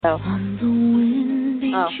Oh. On the wind,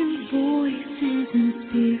 ancient voices and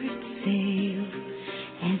spirits sail.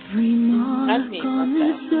 Every mark on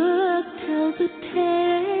this earth tells a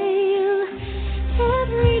tale.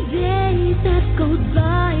 Every day that goes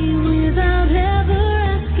by without ever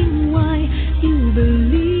asking why, you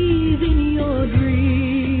believe in your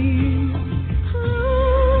dreams.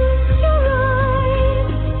 Close your eyes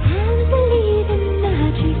and believe in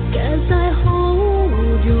magic as I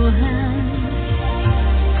hold your hand.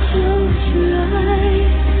 Close your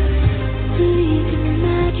eyes, believe in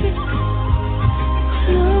magic.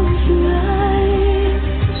 Close your eyes,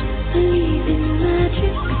 believe in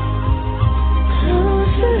magic.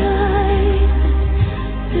 Close your eyes,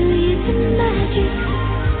 believe in magic.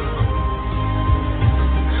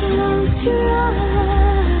 Close your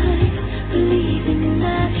eyes, believe in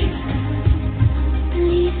magic.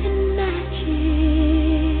 Believe in magic.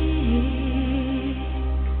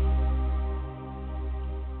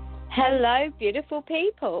 Hello, beautiful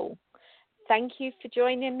people. Thank you for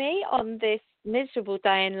joining me on this miserable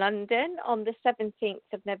day in London on the 17th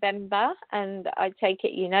of November. And I take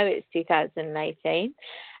it you know it's 2018.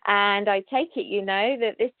 And I take it you know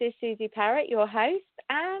that this is Suzi Parrett, your host,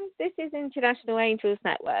 and this is International Angels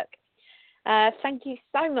Network. Thank you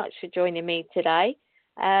so much for joining me today.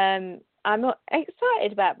 I'm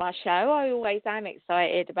excited about my show. I always am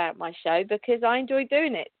excited about my show because I enjoy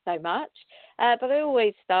doing it so much. But I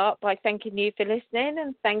always start by thanking you for listening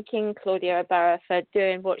and thanking Claudia Ibarra for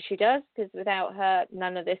doing what she does, because without her,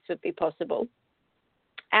 none of this would be possible.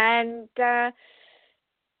 And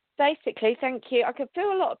basically, thank you. I can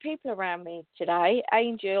feel a lot of people around me today,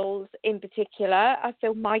 angels in particular. I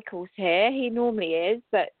feel Michael's here. He normally is,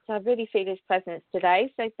 but I really feel his presence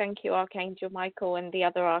today. So thank you, Archangel Michael, and the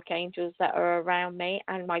other archangels that are around me,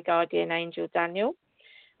 and my guardian angel, Daniel,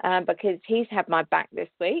 because he's had my back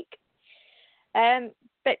this week.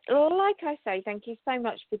 But like I say, thank you so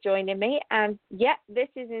much for joining me. And this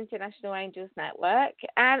is International Angels Network.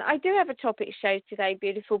 And I do have a topic show today,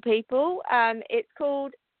 beautiful people. It's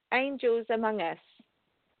called Angels Among Us,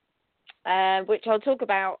 which I'll talk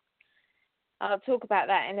about. I'll talk about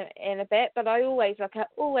that in a bit. But I always, like I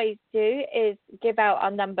always do, is give out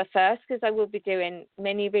our number first, because I will be doing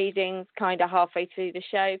mini readings kind of halfway through the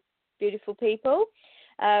show, beautiful people.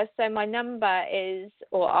 So my number is,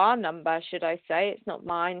 or our number, should I say, it's not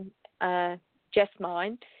mine, just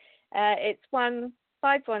mine. It's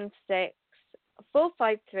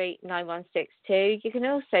 1516-453-9162. You can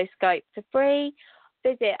also Skype for free.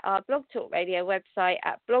 Visit our Blog Talk Radio website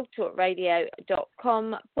at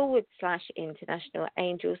blogtalkradio.com/International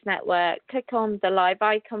Angels Network. Click on the live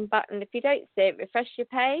icon button. If you don't see it, refresh your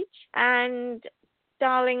page. And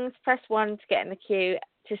darlings, press 1 to get in the queue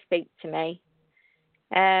to speak to me.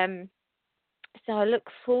 So I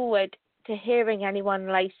look forward to hearing anyone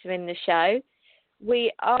later in the show.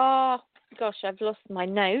 We are, I've lost my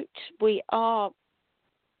note. We are,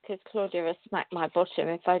 because Claudia has smacked my bottom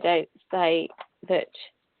if I don't say that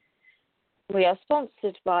we are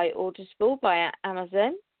sponsored by Audible by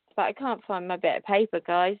Amazon, but I can't find my bit of paper,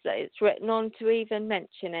 guys, that it's written on to even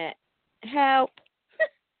mention it. Help.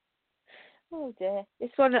 Oh dear.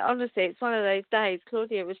 Honestly, it's one of those days.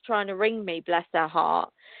 Claudia was trying to ring me, bless her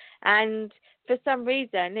heart. And for some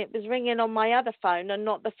reason, it was ringing on my other phone and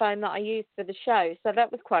not the phone that I used for the show. So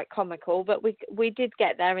that was quite comical, but we did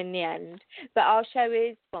get there in the end. But our show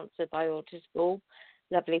is sponsored by Audible,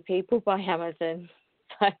 lovely people, by Amazon.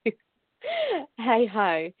 So, hey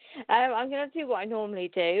ho. I'm going to do what I normally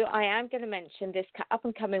do. I am going to mention this up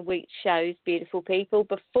and coming week's shows, beautiful people,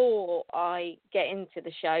 before I get into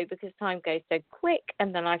the show, because time goes so quick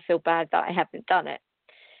and then I feel bad that I haven't done it.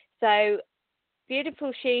 So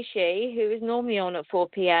beautiful Shishi, who is normally on at 4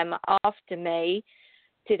 p.m. after me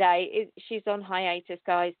today, she's on hiatus,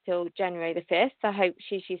 guys, till January the 5th. I hope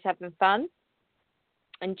Shishi's having fun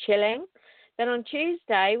and chilling. Then on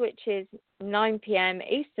Tuesday, which is 9 p.m.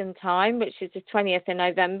 Eastern Time, which is the 20th of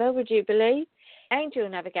November, would you believe? Angel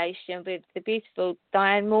Navigation with the beautiful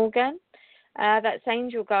Diane Morgan. That's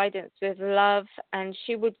Angel Guidance with Love, and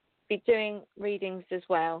she would be doing readings as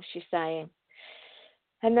well, she's saying.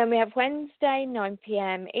 And then we have Wednesday, 9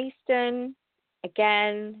 p.m. Eastern,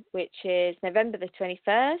 again, which is November the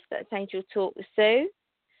 21st. That's Angel Talk with Sue.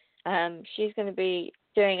 She's going to be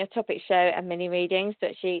doing a topic show and mini readings,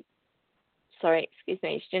 but she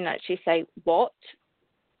didn't actually say what.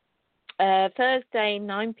 Thursday,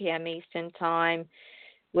 9 p.m. Eastern Time,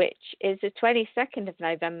 which is the 22nd of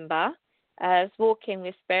November, is Walking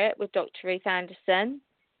with Spirit with Dr. Ruth Anderson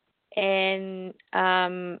in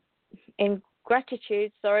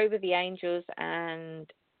gratitude, with the angels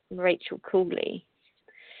and Rachel Cooley.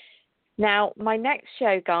 Now, my next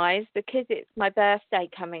show, guys, because it's my birthday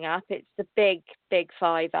coming up, it's the big, big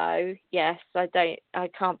 50. Yes, I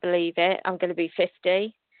can't believe it. I'm going to be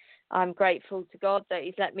 50. I'm grateful to God that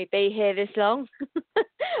he's let me be here this long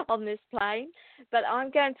on this plane. But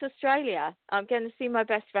I'm going to Australia. I'm going to see my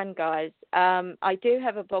best friend, guys. I do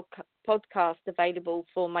have a podcast available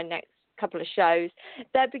for my next couple of shows.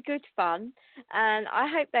 They'll be good fun, and I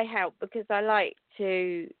hope they help, because I like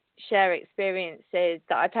to share experiences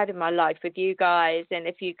that I've had in my life with you guys, and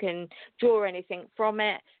if you can draw anything from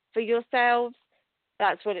it for yourselves,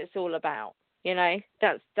 that's what it's all about.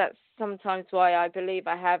 That's sometimes why I believe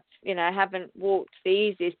I haven't walked the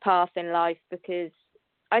easiest path in life, because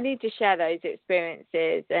I need to share those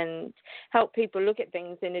experiences and help people look at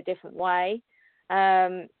things in a different way,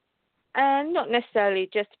 and not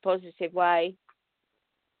necessarily just a positive way,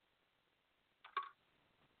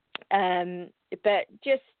 but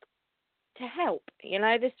just to help. This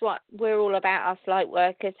is what we're all about, us light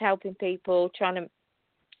workers, helping people, trying to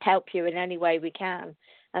help you in any way we can.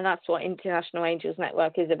 And that's what International Angels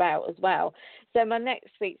Network is about as well. So my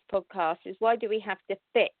next week's podcast is, why do we have to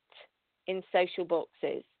fit in social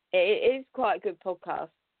boxes? It is quite a good podcast.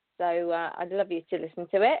 So I'd love you to listen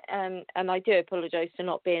to it. And I do apologise for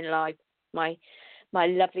not being live, my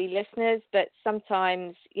lovely listeners. But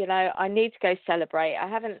sometimes, I need to go celebrate.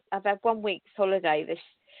 I've had 1 week's holiday this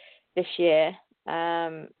year.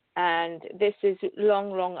 And this is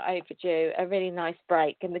long, long overdue, a really nice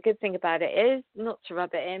break. And the good thing about it is, not to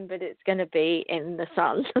rub it in, but it's going to be in the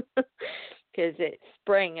sun because it's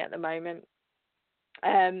spring at the moment.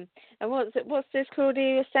 And what's this,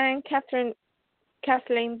 Claudia, you're saying?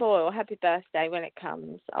 Kathleen Boyle, happy birthday when it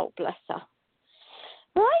comes. Oh, bless her.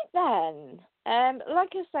 Right then.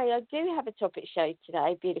 Like I say, I do have a topic show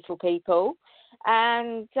today, beautiful people.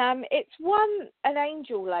 And it's an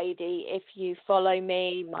angel lady. If you follow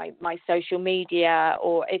me, my social media,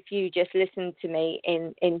 or if you just listen to me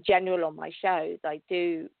in general on my shows, I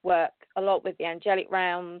do work a lot with the angelic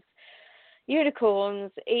realms,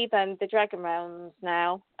 unicorns, even the dragon realms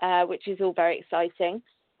now, which is all very exciting.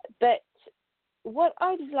 But what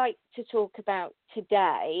I'd like to talk about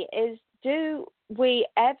today is, do we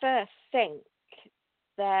ever think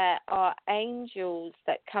there are angels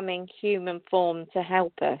that come in human form to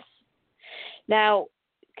help us? Now,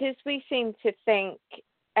 because we seem to think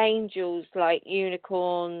angels like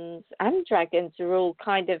unicorns and dragons are all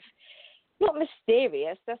kind of, not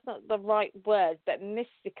mysterious, that's not the right word, but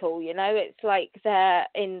mystical, it's like they're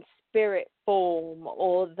in spirit form,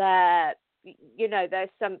 or they're, there's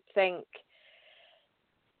something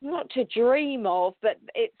not to dream of, but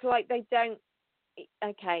it's like they don't,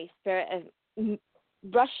 okay, spirit of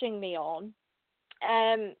rushing me on,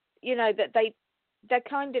 that they're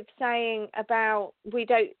kind of saying about, we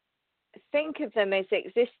don't think of them as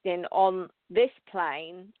existing on this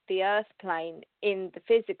plane, the earth plane, in the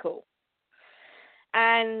physical.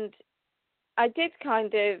 And I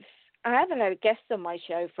haven't had a guest on my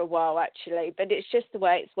show for a while, actually, but it's just the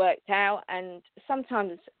way it's worked out. And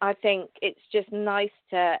sometimes I think it's just nice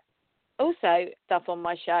to also stuff on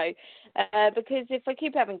my show, because if I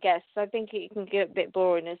keep having guests, I think it can get a bit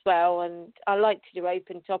boring as well. And I like to do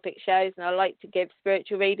open topic shows, and I like to give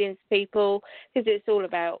spiritual readings to people, because it's all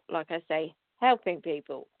about, like I say, helping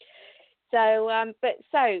people. So,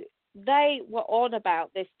 so they were on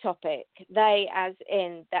about this topic. They, as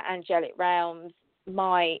in the angelic realms,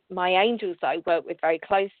 my angels that I work with very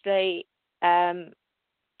closely, and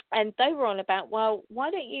they were on about, well,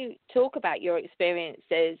 why don't you talk about your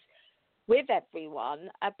experiences with everyone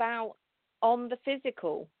about on the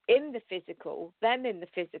physical, in the physical, them in the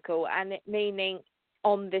physical, and it meaning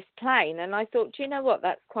on this plane. And I thought, do you know what,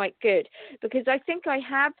 that's quite good, because I think I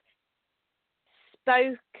have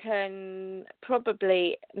spoken,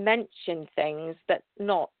 probably mentioned things, but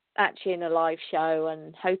not actually in a live show,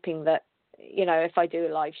 and hoping that, if I do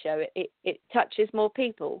a live show, it touches more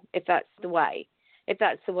people, if that's the way, if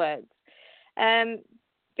that's the words.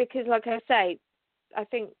 Because like I say, I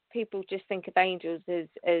think people just think of angels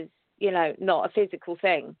as not a physical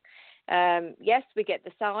thing. Yes, we get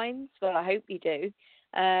the signs. Well, I hope you do.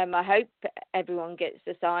 I hope everyone gets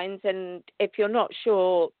the signs. And if you're not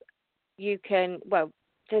sure, you can, well,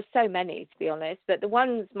 there's so many, to be honest, but the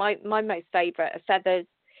ones, my most favourite are feathers.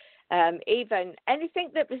 Even anything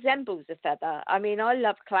that resembles a feather. I mean, I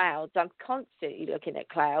love clouds. I'm constantly looking at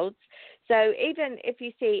clouds. So even if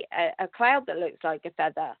you see a cloud that looks like a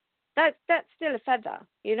feather, that's still a feather.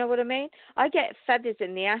 You know what I mean? I get feathers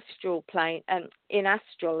in the astral plane, and in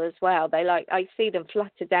astral as well. I see them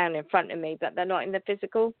flutter down in front of me, but they're not in the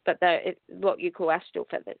physical. But they're what you call astral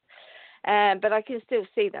feathers. But I can still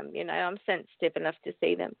see them. I'm sensitive enough to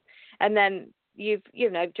see them. And then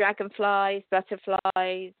dragonflies,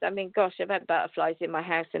 butterflies. I mean, gosh, I've had butterflies in my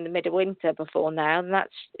house in the middle of winter before now, and that's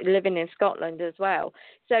living in Scotland as well.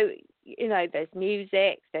 So, there's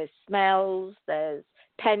music, there's smells, there's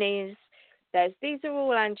pennies, these are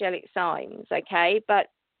all angelic signs, okay? But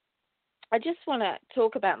I just want to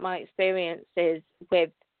talk about my experiences with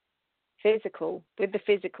the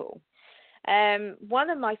physical. One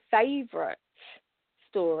of my favourite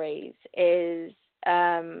stories is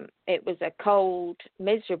it was a cold,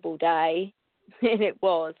 miserable day, and it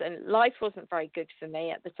was, and life wasn't very good for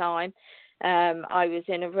me at the time. I was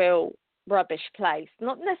in a real rubbish place,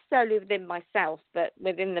 not necessarily within myself, but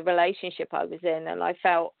within the relationship I was in, and I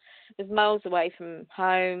felt I was miles away from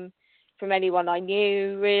home, from anyone I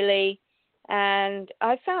knew, really, and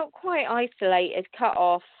I felt quite isolated, cut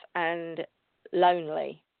off, and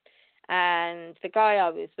lonely. And the guy I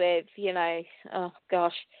was with, oh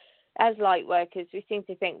gosh, as light workers, we seem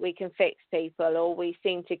to think we can fix people, or we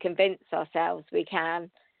seem to convince ourselves we can.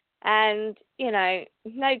 And,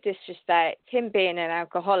 no disrespect, him being an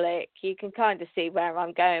alcoholic, you can kind of see where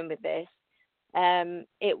I'm going with this.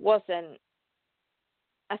 It wasn't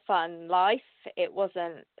a fun life. It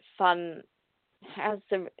wasn't fun.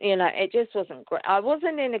 It just wasn't great. I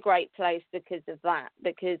wasn't in a great place because of that,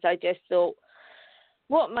 because I just thought,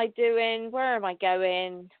 what am I doing? Where am I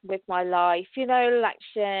going with my life?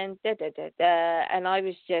 Election, and I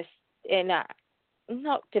was just in a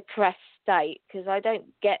not depressed state, because I don't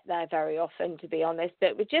get there very often, to be honest,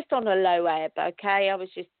 but we're just on a low ebb, okay? I was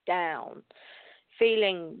just down,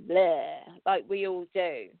 feeling bleh, like we all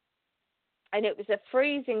do. And it was a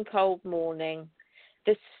freezing cold morning.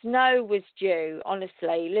 The snow was due,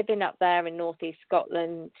 honestly. Living up there in northeast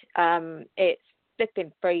Scotland, it's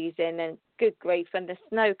flipping freezing, and good grief, when the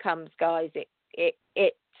snow comes, guys,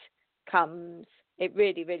 it comes. It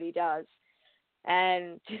really, really does.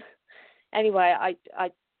 And anyway,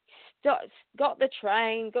 I got the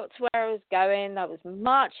train, got to where I was going. I was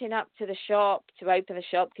marching up to the shop to open the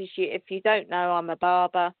shop, because if you don't know, I'm a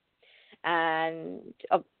barber, and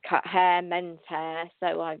I've cut hair, men's hair.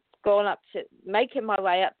 So I've gone up to, making my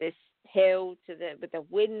way up this hill with the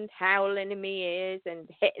wind howling in my ears and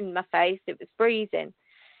hitting my face. It was freezing.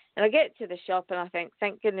 And I get to the shop and I think,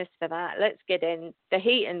 thank goodness for that. Let's get in. The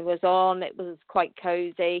heating was on. It was quite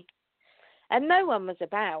cozy. And no one was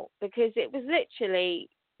about, because it was literally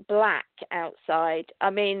black outside. I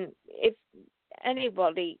mean, if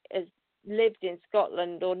anybody has lived in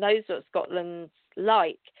Scotland or knows what Scotland's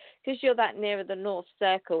like, because you're that near the North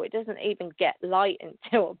Circle, it doesn't even get light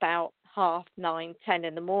until about 9:30, 10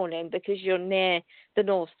 in the morning, because you're near the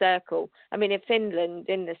North Circle. I mean, in Finland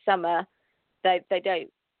in the summer, they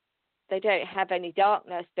don't have any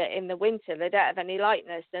darkness, but in the winter they don't have any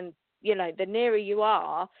lightness. And the nearer you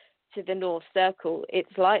are to the North Circle,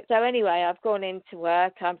 it's light. So anyway, I've gone into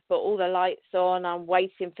work, I've put all the lights on, I'm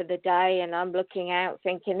waiting for the day, and I'm looking out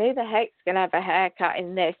thinking, who the heck's going to have a haircut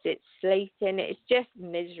in this? It's sleeting, it's just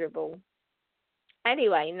miserable.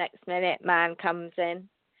 Anyway, next minute, man comes in,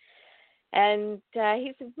 and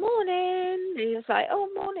he said, morning. He was like, oh,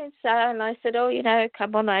 morning, sir. And I said, oh,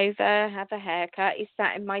 come on over, have a haircut. He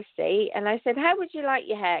sat in my seat, and I said, how would you like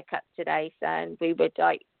your haircut today, sir? And we were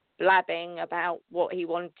like blabbing about what he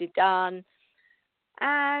wanted done.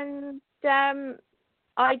 And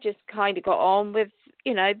I just kind of got on with,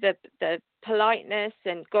 the politeness,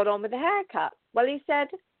 and got on with the haircut. Well, he said,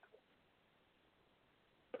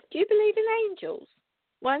 do you believe in angels?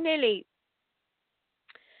 Well, I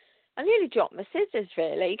nearly dropped my scissors,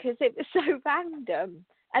 really, because it was so random.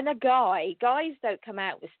 And guys don't come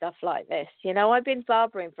out with stuff like this. I've been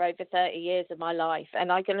barbering for over 30 years of my life, and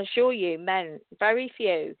I can assure you, men, very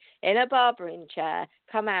few, in a barbering chair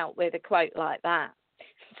come out with a quote like that.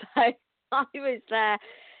 So I was there, and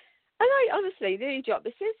I honestly nearly dropped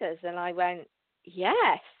the scissors, and I went,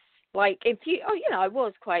 yes. Like, I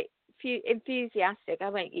was quite enthusiastic. I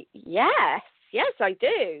went, yes, I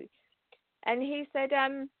do. And he said,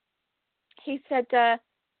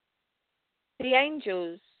 the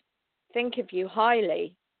angels think of you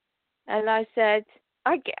highly. And I said,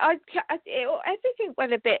 everything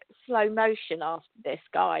went a bit slow motion after this,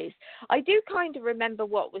 guys. I do kind of remember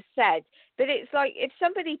what was said, but it's like if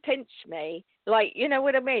somebody pinched me, like, you know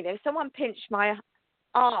what I mean? If someone pinched my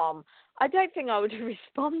arm, I don't think I would have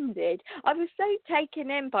responded. I was so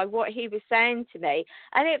taken in by what he was saying to me,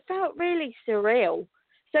 and it felt really surreal.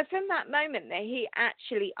 So from that moment that he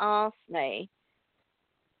actually asked me,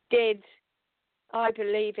 did I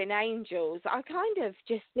believe in angels, I kind of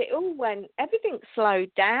just, everything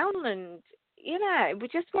slowed down, and,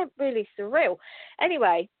 it just went really surreal.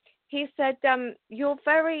 Anyway, he said, you're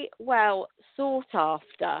very well sought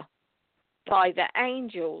after. by the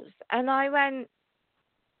angels. And I went,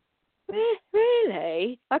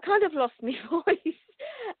 really? I kind of lost my voice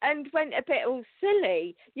and went a bit all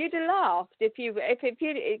silly. You'd have laughed if you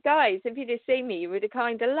guys, if you'd have seen me, you would have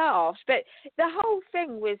kind of laughed. But the whole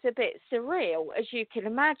thing was a bit surreal, as you can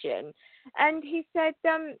imagine. And he said,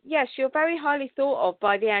 yes, you're very highly thought of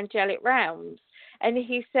by the angelic realms. And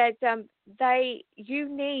he said, you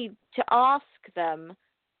need to ask them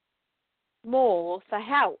more for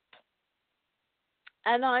help.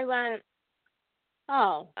 And I went,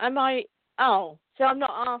 oh, so I'm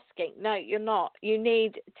not asking. No, you're not. You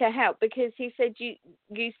need to help, because he said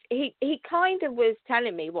he kind of was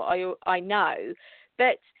telling me what I know,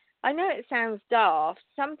 but I know it sounds daft.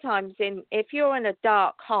 Sometimes if you're in a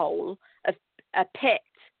dark hole, a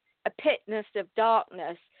pitness of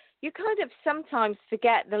darkness, you kind of sometimes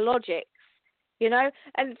forget the logics, you know.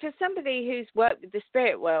 And for somebody who's worked with the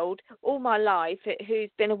spirit world all my life,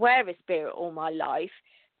 who's been aware of spirit all my life,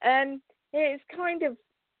 it's kind of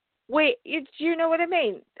weird. Do you know what I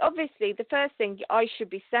mean? Obviously, the first thing I should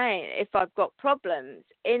be saying if I've got problems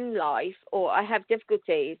in life or I have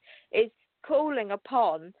difficulties is calling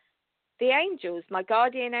upon the angels, my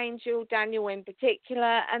guardian angel, Daniel in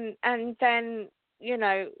particular, and then, you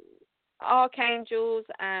know, archangels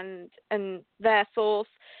and their force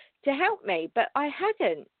to help me. But I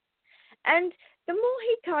hadn't. And the more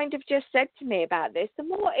he kind of just said to me about this, the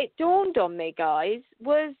more it dawned on me, guys,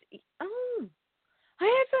 was, oh,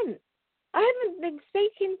 I haven't been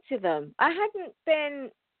speaking to them. I hadn't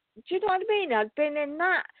been, do you know what I mean? I'd been in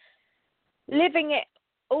that, living it,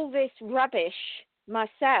 all this rubbish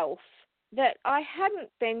myself, that I hadn't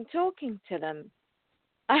been talking to them.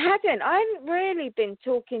 I hadn't really been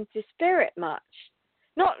talking to spirit much.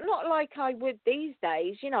 Not like I would these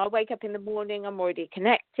days. You know, I wake up in the morning, I'm already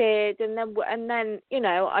connected, and then you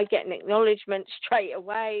know, I get an acknowledgement straight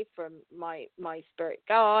away from my spirit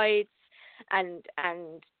guides and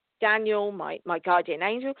Daniel, my guardian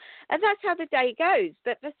angel, and that's how the day goes.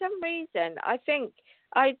 But for some reason, I think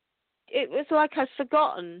it was like I'd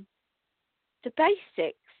forgotten the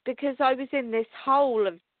basics, because I was in this hole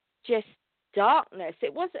of just darkness.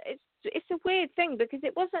 It's a weird thing, because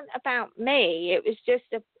it wasn't about me. It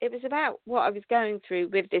was about what I was going through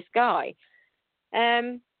with this guy.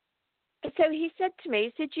 So he said to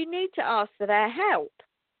me, he said, you need to ask for their help.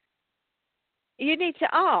 You need to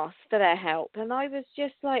ask for their help. And I was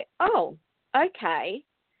just like, oh, okay.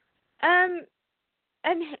 And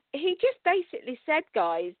he just basically said,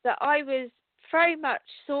 guys, that I was very much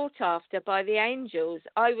sought after by the angels.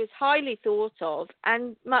 I was highly thought of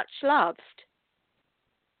and much loved.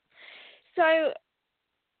 So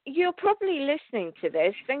you're probably listening to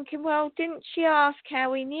this thinking, well, didn't she ask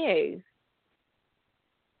how he knew?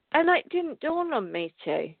 And it didn't dawn on me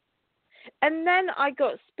to. And then I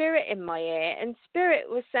got spirit in my ear, and spirit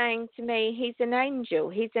was saying to me, he's an angel,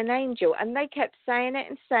 he's an angel. And they kept saying it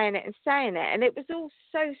and saying it and saying it. And it was all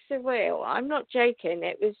so surreal. I'm not joking.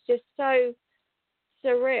 It was just so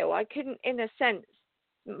surreal. I couldn't, in a sense,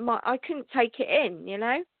 I couldn't take it in, you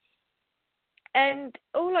know. And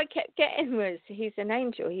all I kept getting was, he's an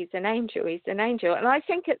angel, he's an angel, he's an angel. And I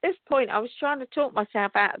think at this point I was trying to talk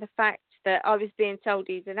myself out of the fact that I was being told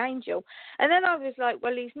he's an angel. And then I was like,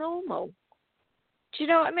 well, he's normal. Do you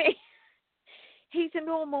know what I mean? He's a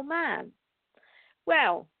normal man.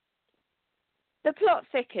 Well, the plot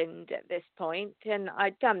thickened at this point, and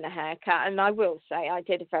I'd done the haircut, and I will say I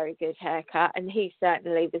did a very good haircut, and he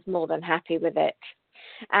certainly was more than happy with it.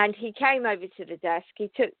 And he came over to the desk. He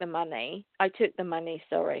took the money. I took the money,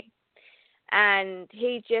 sorry. And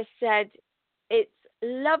he just said, it's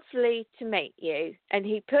lovely to meet you. And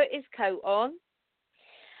he put his coat on,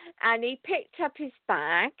 and he picked up his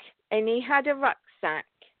bag, and he had a rucksack.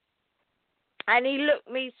 And he looked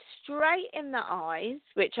me straight in the eyes,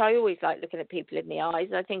 which I always like looking at people in the eyes.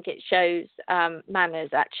 I think it shows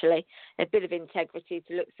manners, actually, a bit of integrity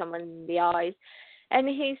to look someone in the eyes. And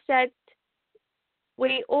he said,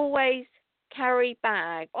 we always carry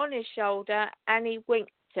bag on his shoulder, and he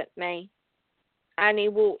winked at me, and he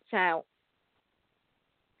walked out.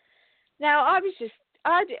 Now,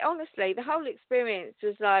 honestly, the whole experience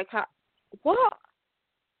was like, what?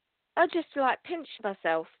 I just like pinched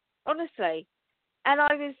myself, honestly. And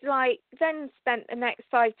I was like, then spent the next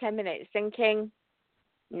 5-10 minutes thinking,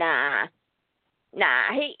 nah,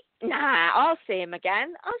 I'll see him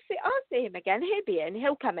again. I'll see him again. He'll be in.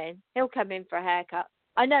 He'll come in. He'll come in for a haircut.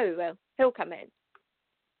 I know he will. He'll come in.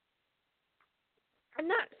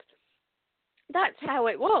 And that's how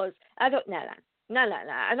it was. I thought, no.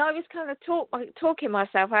 And I was kind of talking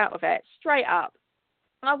myself out of it, straight up.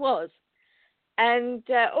 I was. And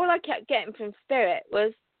all I kept getting from spirit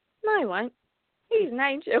was, no, he won't. he's an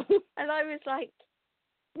angel. And I was like,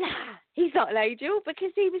 nah, he's not an angel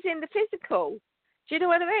because he was in the physical. Do you know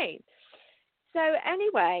what I mean? So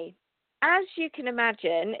anyway, as you can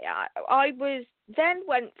imagine, I was then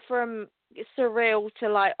went from surreal to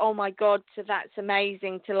like, oh my God, to that's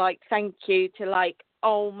amazing, to like, thank you, to like,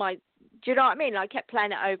 oh my, do you know what I mean? I kept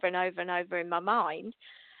playing it over and over and over in my mind.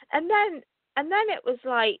 And then it was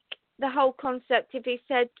like the whole concept of he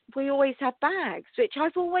said, we always have bags, which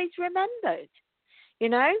I've always remembered, you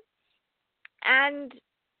know? And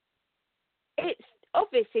it's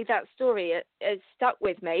obviously that story has stuck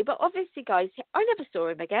with me, but obviously, guys, I never saw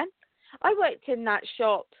him again. I worked in that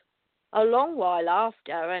shop a long while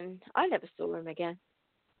after, and I never saw him again.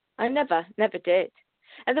 I never did.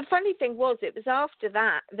 And the funny thing was, it was after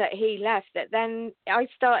that he left that then I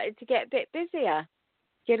started to get a bit busier,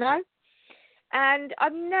 you know? And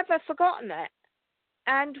I've never forgotten it.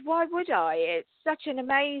 And why would I? It's such an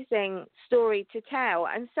amazing story to tell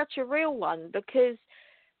and such a real one, because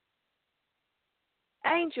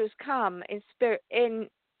angels come in spirit, in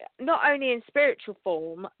not only in spiritual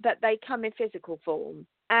form, but they come in physical form.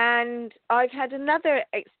 And I've had another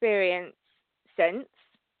experience since,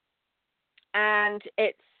 and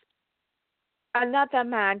it's another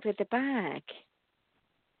man with a bag.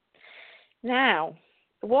 Now,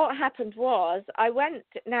 what happened was I've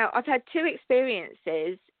had two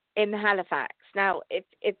experiences in Halifax. Now,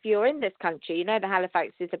 if you're in this country, you know the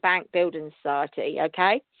Halifax is a bank building society,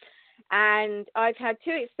 okay? And I've had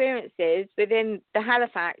two experiences within the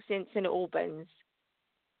Halifax in St Albans.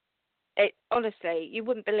 It honestly, you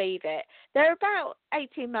wouldn't believe it. They're about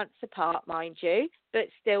 18 months apart, mind you, but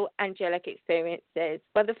still angelic experiences.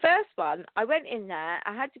 Well, the first one, I went in there,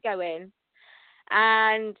 I had to go in,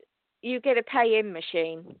 and you get a pay-in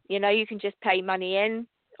machine. You know, you can just pay money in,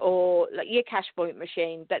 or like your cash point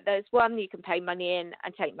machine, but there's one you can pay money in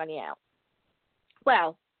and take money out.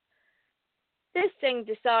 Well, this thing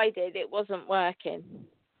decided it wasn't working.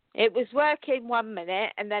 It was working 1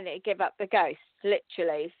 minute and then it gave up the ghost,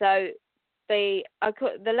 literally. So the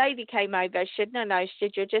lady came over. She said, no, she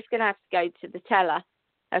said, you're just going to have to go to the teller,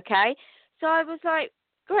 okay? So I was like,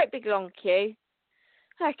 great big long queue.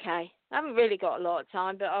 Okay, I haven't really got a lot of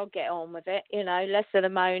time, but I'll get on with it. You know, less of the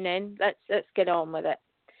moaning. Let's get on with it.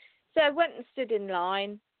 So I went and stood in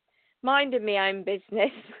line, minding my own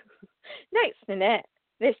business. Next minute,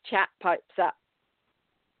 this chap pipes up.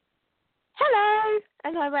 Hello.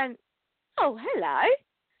 And I went, oh, hello.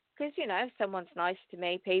 Because, you know, if someone's nice to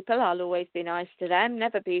me, people, I'll always be nice to them.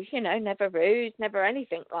 Never be, you know, never rude, never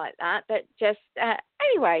anything like that. But just,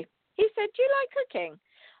 anyway, he said, do you like cooking?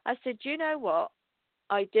 I said, do you know what?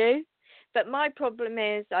 I do. But my problem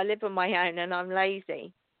is I live on my own and I'm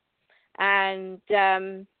lazy. And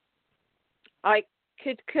I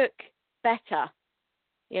could cook better,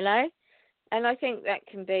 you know? And I think that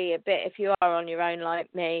can be a bit, if you are on your own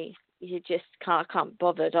like me, you just can't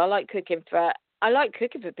bothered. I like cooking for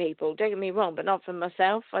people, don't get me wrong, but not for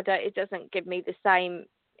myself. It doesn't give me the same,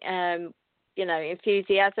 you know,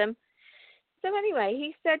 enthusiasm. So anyway,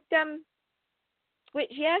 he said, which,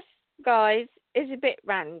 yes, guys, is a bit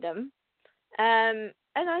random. And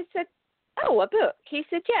I said, oh, a book. He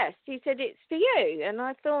said, yes. He said, it's for you. And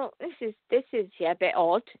I thought, this is yeah, a bit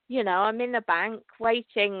odd. You know, I'm in a bank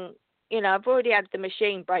waiting. You know, I've already had the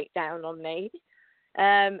machine break down on me.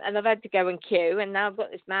 And I've had to go and queue. And now I've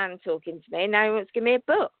got this man talking to me. And now he wants to give me a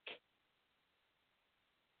book.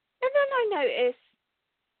 And then I notice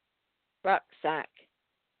rucksack.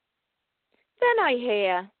 Then I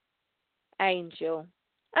hear angel.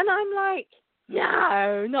 And I'm like,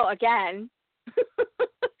 no, not again.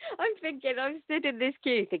 I'm thinking, I'm stood in this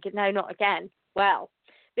queue thinking, no, not again. Well,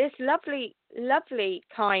 this lovely, lovely,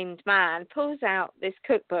 kind man pulls out this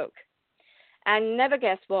cookbook. And never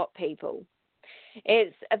guess what, people.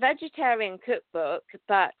 It's a vegetarian cookbook,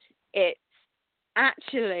 but it's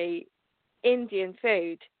actually Indian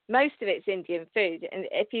food. Most of it's Indian food. And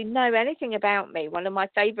if you know anything about me, one of my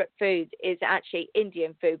favourite foods is actually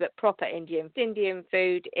Indian food, but proper Indian. Indian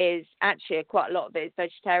food is actually quite a lot of it is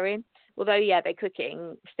vegetarian. Although, yeah, they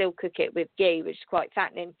still cook it with ghee, which is quite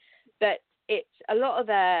fattening. But it's a lot of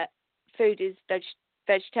their food is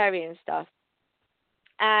vegetarian stuff.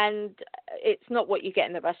 And it's not what you get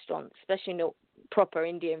in the restaurant, especially not proper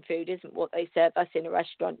Indian food isn't what they serve us in a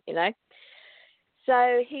restaurant, you know.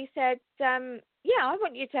 So he said, yeah, I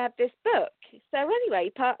want you to have this book. So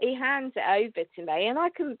anyway, he hands it over to me, and I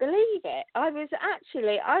couldn't believe it.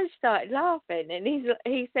 I started laughing, and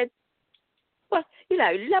he said, well, you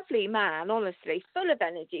know, lovely man, honestly, full of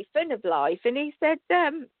energy, full of life. And he said,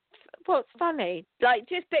 what's funny? But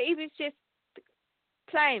he was just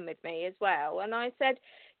playing with me as well. And I said,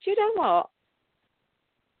 do you know what?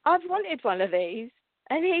 I've wanted one of these.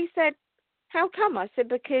 And he said, how come? I said,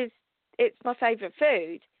 because it's my favourite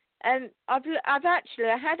food. And I had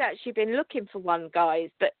actually been looking for one, guys,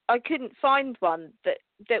 but I couldn't find one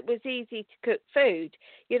that was easy to cook food.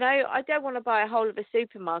 You know, I don't want to buy a whole of a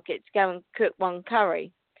supermarket to go and cook one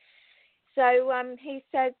curry. So he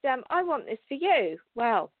said, I want this for you.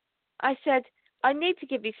 Well, I said, I need to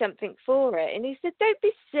give you something for it. And he said, don't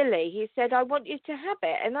be silly. He said, I want you to have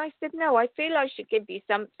it. And I said, no, I feel I should give you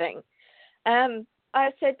something. I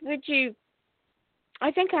said, would you, I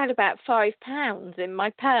think I had about £5 in my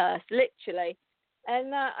purse, literally.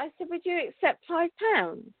 And I said, would you accept £5?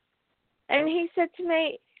 And he said to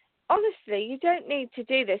me, honestly, you don't need to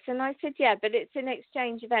do this. And I said, yeah, but it's an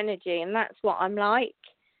exchange of energy, and that's what I'm like.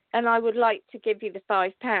 And I would like to give you the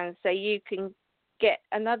 £5 so you can get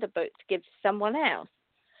another book to give to someone else.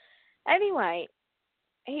 Anyway,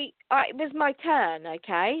 it was my turn,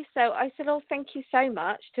 okay? So I said, oh, thank you so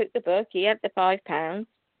much. Took the book. He had the £5.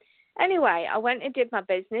 Anyway, I went and did my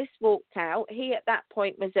business, walked out. He at that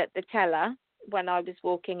point was at the teller when I was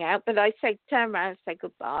walking out, but I said, turn around and say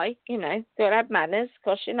goodbye. You know, don't have manners,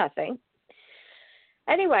 cost you nothing.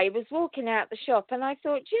 Anyway, I was walking out the shop, and I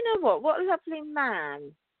thought, you know what? What a lovely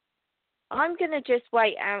man. I'm going to just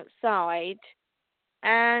wait outside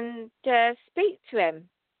and speak to him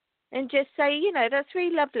and just say, you know, that's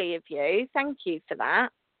really lovely of you. Thank you for that.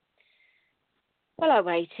 Well, I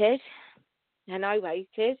waited and I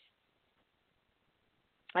waited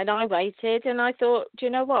and I waited, and I thought, do you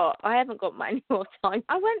know what? I haven't got any more time.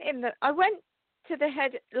 I went to the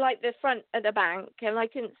head, like the front of the bank, and I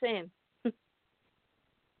couldn't see him.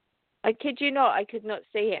 I kid you not, I could not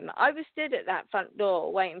see him. I was stood at that front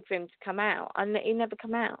door waiting for him to come out, and he never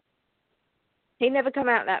come out. He never come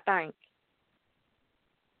out that bank.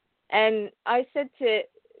 And I said to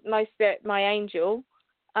my spirit, my angel,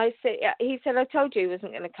 he said, I told you he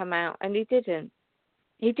wasn't going to come out, and he didn't.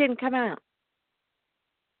 He didn't come out.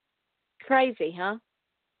 Crazy, huh?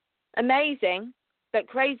 Amazing, but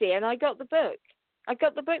crazy. And I got the book. I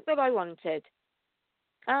got the book that I wanted.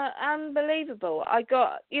 Unbelievable. I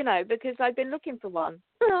got, you know, because I've been looking for one.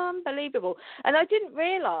 Unbelievable. And I didn't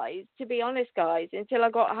realise, to be honest, guys, until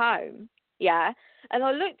I got home. Yeah. And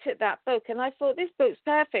I looked at that book and I thought, this book's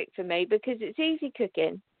perfect for me because it's easy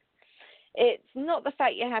cooking. It's not the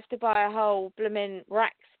fact you have to buy a whole blooming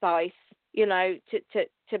rack spice, you know,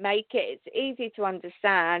 to make it. It's easy to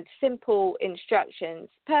understand, simple instructions.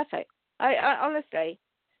 Perfect. I honestly.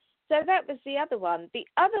 So that was the other one. The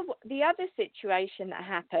other situation that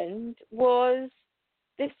happened was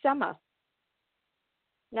this summer.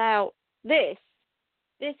 Now, this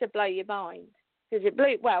will blow your mind because it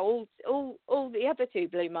blew. Well, all the other two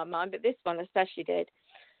blew my mind, but this one especially did.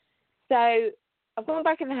 So I've gone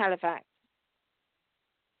back into Halifax.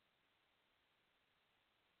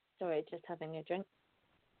 Sorry, just having a drink.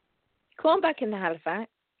 Gone back into Halifax.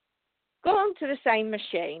 Gone to the same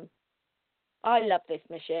machine. I love this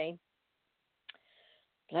machine.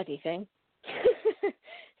 Bloody thing.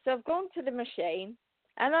 So I've gone to the machine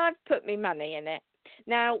and I've put my money in it.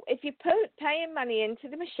 Now, if you paying money into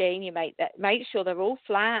the machine, you make sure they're all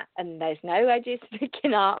flat and there's no edges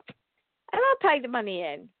sticking up. And I pay the money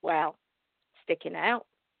in. Well, sticking out.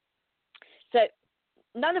 So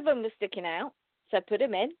none of them were sticking out. So I put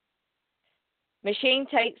them in. Machine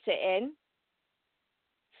takes it in,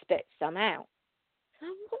 spits some out.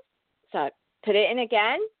 So put it in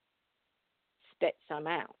again, spit some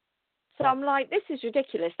out. So I'm like, this is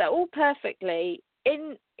ridiculous. They're all perfectly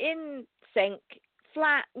in sync,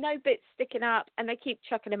 flat, no bits sticking up, and they keep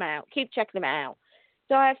chucking them out.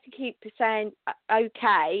 So I have to keep saying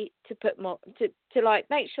okay to put more to like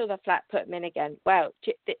make sure they're flat, put them in again. Well,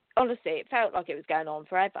 honestly, it felt like it was going on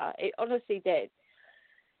forever. It honestly did.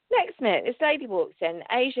 Next minute, this lady walks in,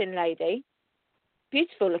 Asian lady.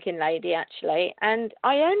 Beautiful looking lady actually, and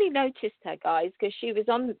I only noticed her, guys, because she was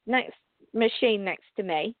on next machine next to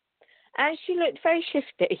me, and she looked very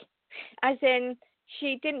shifty, as in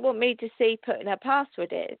she didn't want me to see putting her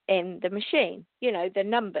password in the machine, you know, the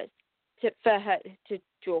numbers for her to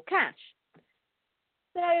draw cash.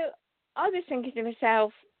 So I was thinking to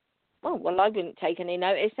myself, oh well, I wouldn't take any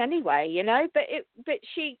notice anyway, you know, but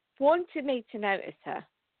she wanted me to notice her.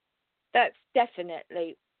 That's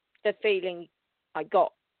definitely the feeling I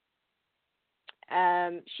got.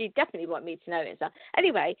 She definitely wanted me to notice her.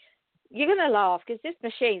 Anyway, you're going to laugh because this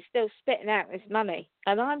machine's still spitting out this money.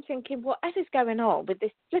 And I'm thinking, what else is going on with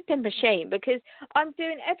this flipping machine? Because I'm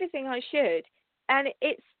doing everything I should, and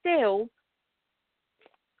it's still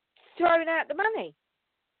throwing out the money.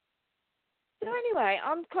 So anyway,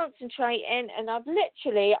 I'm concentrating, and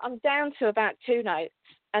I'm down to about 2 notes.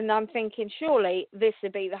 And I'm thinking, surely this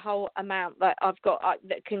would be the whole amount that I've got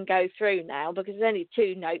that can go through now, because there's only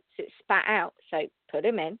 2 notes it spat out. So put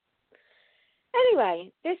them in.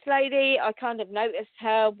 Anyway, this lady, I kind of noticed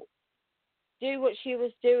her do what she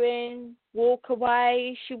was doing, walk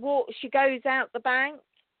away. She goes out the bank.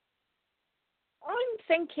 I'm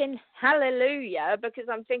thinking, hallelujah, because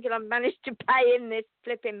I'm thinking I've managed to pay in this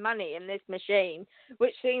flipping money in this machine,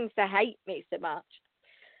 which seems to hate me so much.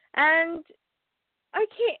 And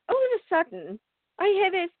all of a sudden, I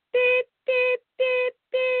hear this beep, beep, beep,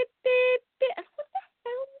 beep, beep, beep. What the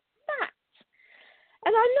hell is that?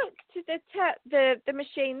 And I looked at the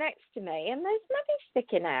machine next to me, and there's money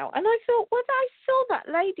sticking out. And I thought, well, I saw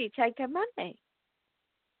that lady take her money.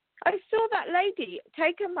 I saw that lady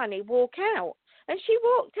take her money, walk out. And she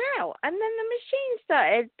walked out. And then the machine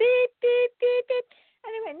started beep, beep, beep, beep.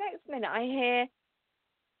 Anyway, next minute I hear,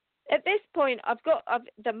 at this point, I've got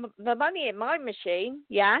the money in my machine,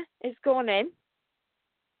 yeah, it's gone in,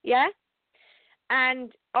 yeah.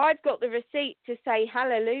 And I've got the receipt to say,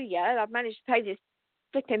 hallelujah, I've managed to pay this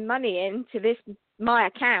flipping money into my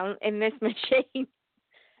account in this machine.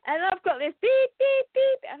 And I've got this beep, beep,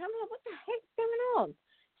 beep. And I'm like, what the heck's going on?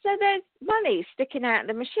 So there's money sticking out of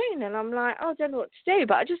the machine. And I'm like, oh, I don't know what to do.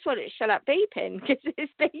 But I just want it to shut up beeping because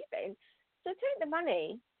it's beeping. So I take the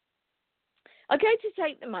money. I go to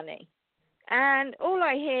take the money. And all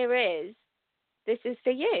I hear is, this is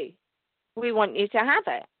for you. We want you to have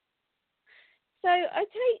it. So I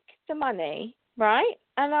take the money, right?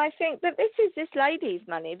 And I think that this is this lady's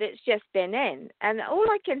money that's just been in. And all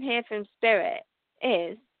I can hear from Spirit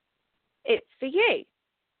is, it's for you.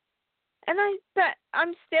 But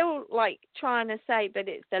I'm still like trying to say, but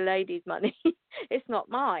it's the lady's money. It's not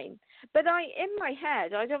mine. But in my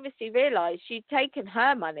head, I'd obviously realised she'd taken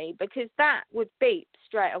her money because that would beep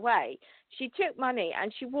straight away. She took money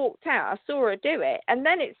and she walked out. I saw her do it. And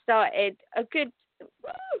then it started a good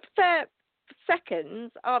fair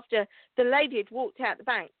seconds after the lady had walked out the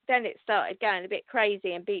bank. Then it started going a bit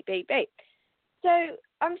crazy and beep, beep, beep. So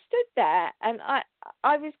I'm stood there and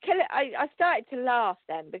I was killing. I started to laugh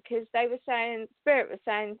then because they were saying, Spirit was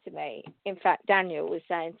saying to me, in fact, Daniel was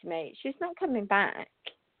saying to me, she's not coming back.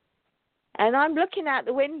 And I'm looking out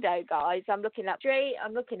the window, guys. I'm looking up the street.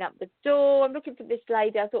 I'm looking up the door. I'm looking for this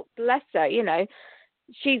lady. I thought, bless her,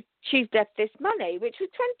 she's left this money, which was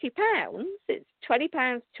 £20. It's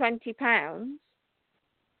 £20, £20.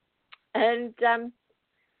 And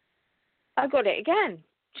I got it again.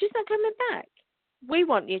 She's not coming back. We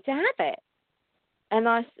want you to have it. And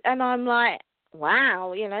I'm like,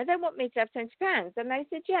 wow, they want me to have £20. And they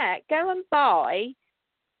said, yeah, go and buy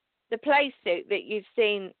the play suit that you've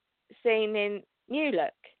seen in New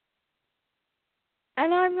Look.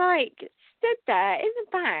 And I'm like, stood there in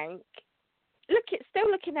the bank,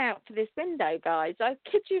 still looking out for this window, guys. I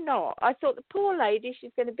kid you not. I thought the poor lady,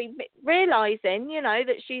 she's going to be realising,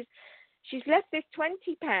 that she's left this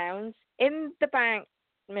 £20 in the bank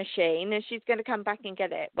machine and she's going to come back and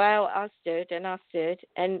get it. Well, I stood, and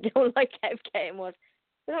all I kept getting was,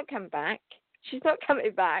 they're not coming back. She's not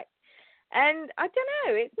coming back. And I don't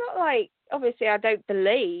know, it's not like, obviously I don't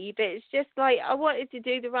believe, it's just like I wanted to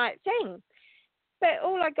do the right thing. But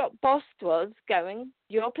all I got bossed was going,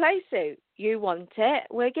 your play suit, you want it,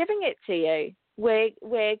 we're giving it to you.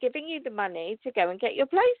 We're giving you the money to go and get your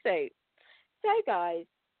play suit. So guys,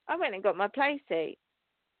 I went and got my play suit.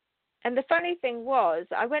 And the funny thing was,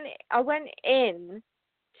 I went in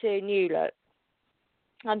to New Look,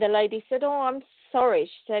 and the lady said, oh, I'm sorry.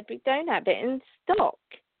 She said, we don't have it in stock.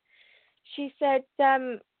 She said,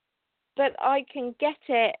 but I can get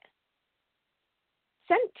it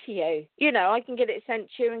sent to you. I can get it sent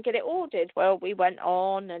to you and get it ordered. Well, we went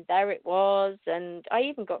on, and there it was, and I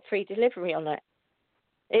even got free delivery on it.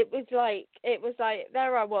 It was like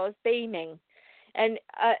there I was beaming. And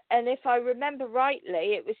if I remember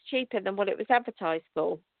rightly, it was cheaper than what it was advertised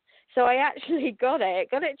for. So I actually got it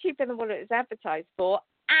cheaper than what it was advertised for,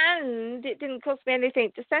 and it didn't cost me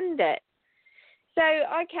anything to send it. So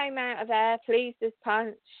I came out of there pleased as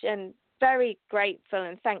punch and very grateful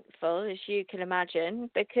and thankful, as you can imagine,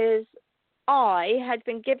 because I had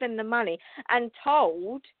been given the money and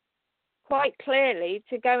told quite clearly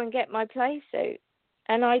to go and get my play suit.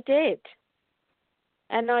 And I did.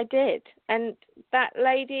 And that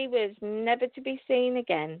lady was never to be seen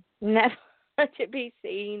again. Never to be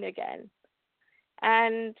seen again.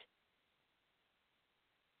 And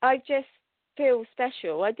I just feel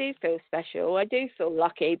special. I do feel special. I do feel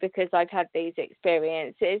lucky because I've had these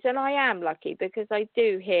experiences. And I am lucky because I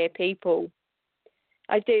do hear people.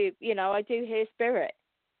 I do hear spirit.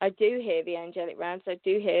 I do hear the angelic realms. I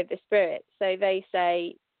do hear the spirit. So they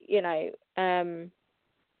say,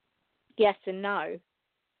 yes and no.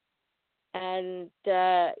 And,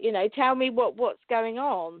 tell me what's going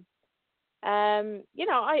on.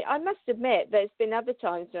 I must admit there's been other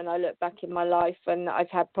times when I look back in my life when I've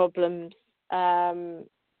had problems, even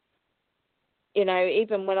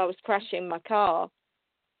when I was crashing my car,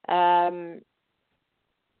 that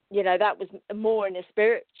was more in a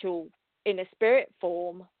spirit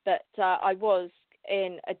form, that I was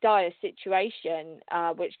in a dire situation,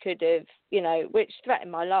 which could have, which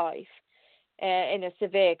threatened my life, in a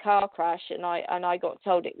severe car crash, and I got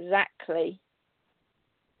told exactly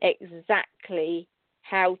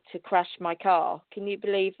how to crash my car. Can you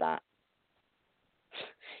believe that?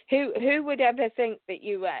 Who would ever think that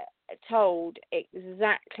you were told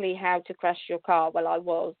exactly how to crash your car? Well, I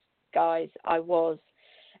was, guys. I was.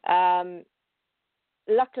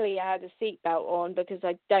 Luckily, I had a seatbelt on, because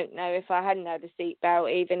I don't know if I hadn't had a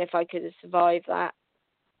seatbelt, even if I could have survived that.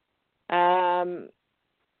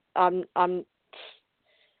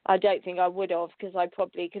 I don't think I would have, because I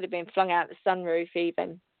probably could have been flung out the sunroof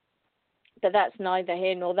even. But that's neither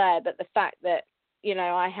here nor there. But the fact that,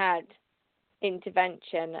 I had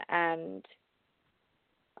intervention, and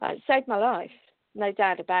it saved my life, no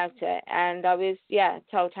doubt about it. And I was,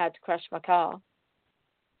 told how to crash my car.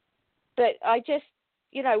 But I just,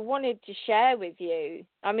 wanted to share with you.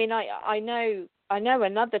 I mean, I know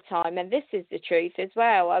another time, and this is the truth as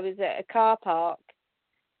well. I was at a car park,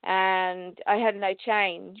 and I had no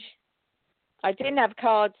change. I didn't have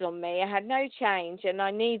cards on me. I had no change, and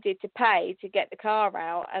I needed to pay to get the car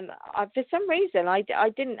out. And for some reason, I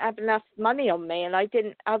didn't have enough money on me, and I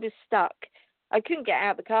was stuck. I couldn't get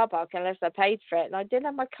out of the car park unless I paid for it, and I didn't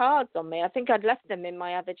have my cards on me. I think I'd left them in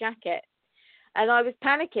my other jacket. And I was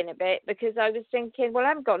panicking a bit, because I was thinking, well, I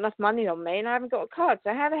haven't got enough money on me, and I haven't got a card,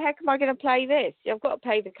 so how the heck am I going to play this? I've got to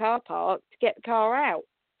pay the car park to get the car out.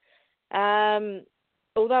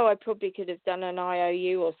 Although I probably could have done an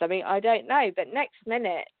IOU or something, I don't know. But next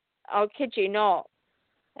minute, I'll kid you not,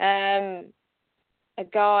 a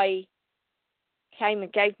guy came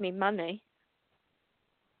and gave me money.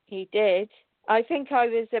 He did. I think I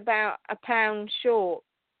was about £1 short.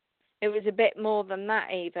 It was a bit more than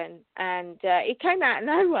that even. And he came out of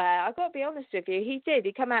nowhere. I've got to be honest with you. He did.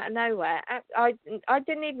 He came out of nowhere. I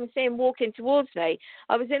didn't even see him walking towards me.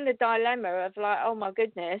 I was in the dilemma of like, oh, my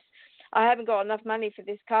goodness, I haven't got enough money for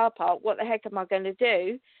this car park. What the heck am I going to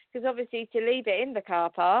do? Because obviously to leave it in the car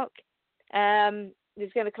park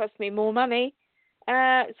is going to cost me more money. So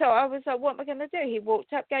I was like, what am I going to do? He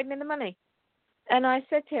walked up, gave me the money. And I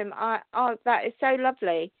said to him, that is so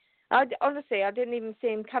lovely. Honestly, I didn't even see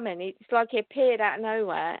him coming. It's like he appeared out of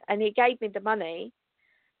nowhere, and he gave me the money.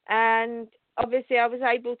 And obviously I was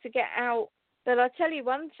able to get out. But I'll tell you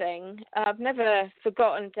one thing, I've never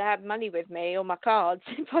forgotten to have money with me or my cards.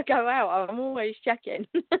 If I go out, I'm always checking.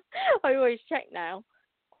 I always check now.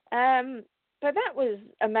 But that was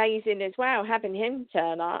amazing as well, having him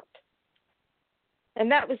turn up. And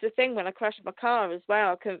that was the thing when I crashed my car as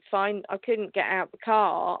well. I couldn't get out the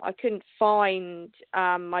car. I couldn't find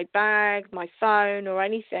my bag, my phone, or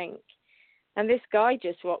anything. And this guy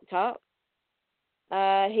just rocked up.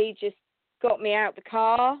 He just got me out the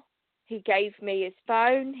car. He gave me his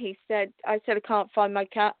phone. I said, I can't find my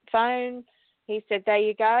phone. He said, there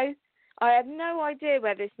you go. I have no idea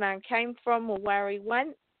where this man came from or where he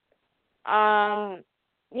went. When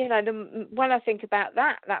I think about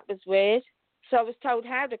that was weird. So I was told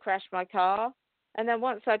how to crash my car, and then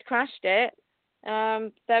once I'd crashed it,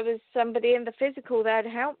 there was somebody in the physical there to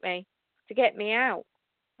help me, to get me out.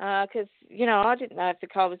 Because, I didn't know if the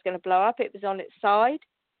car was going to blow up. It was on its side.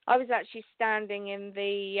 I was actually standing in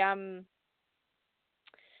the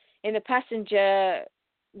passenger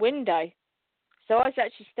window. So I was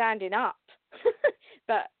actually standing up.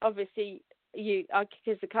 But obviously,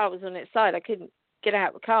 because the car was on its side, I couldn't get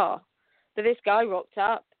out of the car. But this guy rocked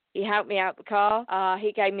up. He helped me out the car.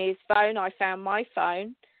 He gave me his phone. I found my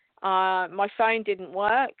phone. My phone didn't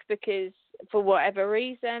work because for whatever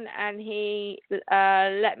reason, and he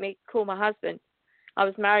let me call my husband. I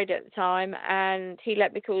was married at the time, and he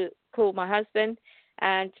let me call my husband.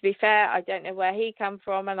 And to be fair, I don't know where he come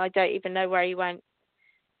from, and I don't even know where he went.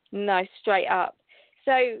 No, straight up.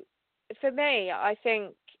 So for me, I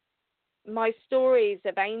think my stories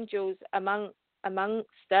of angels among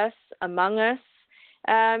us,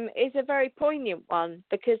 is a very poignant one,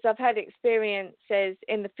 because I've had experiences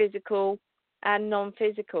in the physical and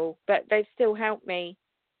non-physical, but they've still helped me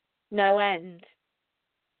no end.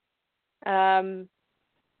 I'm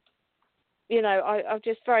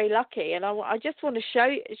just very lucky, and I just want to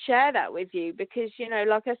share that with you, because,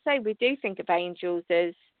 like I say, we do think of angels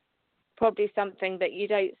as probably something that you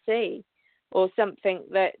don't see, or something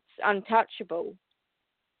that untouchable.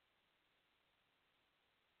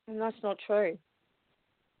 And that's not true.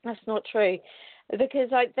 That's not true. Because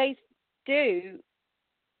do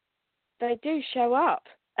they do show up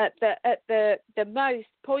at the most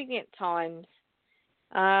poignant times,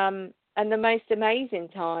 and the most amazing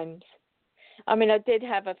times. I mean, I did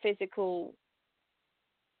have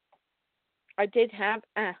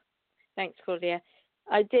thanks, Claudia.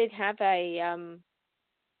 I did have a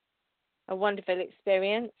wonderful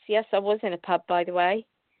experience. Yes, I was in a pub, by the way.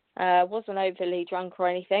 Wasn't overly drunk or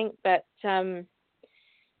anything, but I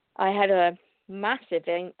had a massive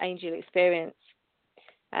angel experience.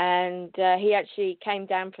 And he actually came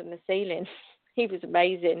down from the ceiling. He was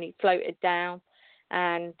amazing. He floated down,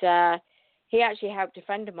 and he actually helped a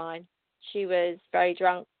friend of mine. She was very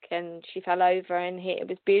drunk, and she fell over, and it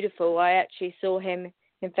was beautiful. I actually saw him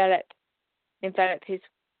envelop his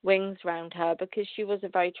wings round her, because she was a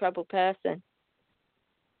very troubled person.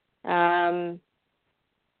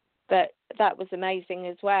 But that was amazing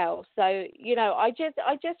as well. So, I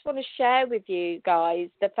just want to share with you guys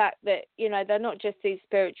the fact that, they're not just these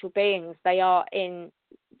spiritual beings. They are in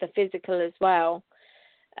the physical as well,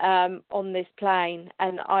 on this plane.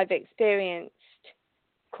 And I've experienced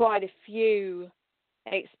quite a few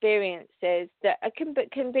experiences that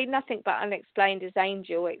can be nothing but unexplained as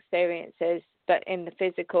angel experiences, but in the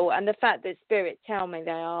physical. And the fact that spirits tell me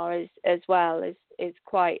they are as well is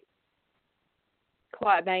quite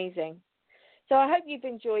amazing. So I hope you've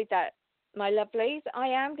enjoyed that, my lovelies. I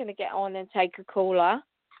am going to get on and take a caller,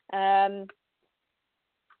 but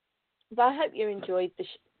I hope you enjoyed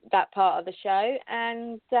that part of the show.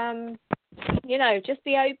 And just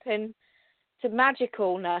be open to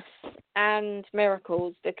magicalness and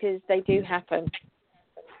miracles, because they do happen.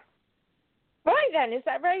 Right then, is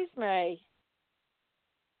that Rosemary?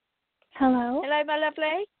 Hello. Hello, my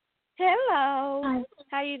lovely. Hello. Hi.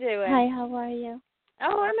 How you doing? Hi, how are you?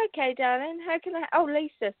 Oh, I'm okay, darling. How can I? Oh,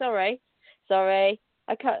 Lisa, sorry.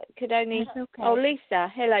 I could only. That's okay. Oh,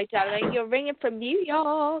 Lisa. Hello, darling. You're ringing from New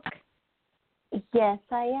York. Yes,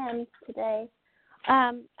 I am today.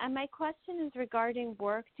 And my question is regarding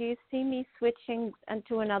work. Do you see me switching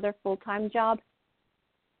into another full-time job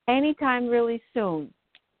anytime really soon?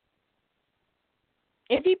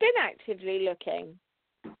 Have you been actively looking?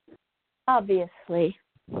 Obviously.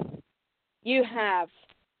 You have.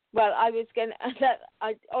 Well, I was going to,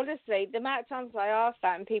 honestly, the amount of times I ask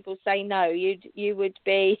that and people say no, you would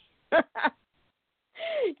be,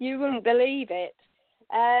 you wouldn't believe it.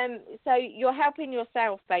 So you're helping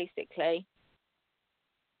yourself, basically,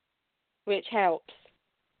 which helps,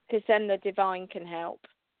 because then the divine can help.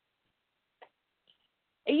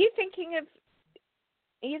 Are you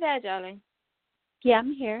you there, darling? Yeah,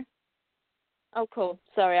 I'm here. Oh, cool.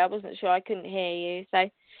 Sorry, I wasn't sure. I couldn't hear you. So,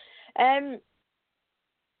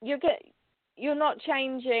 you're not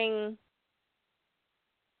changing.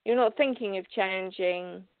 You're not thinking of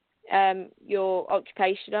changing your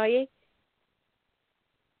occupation, are you?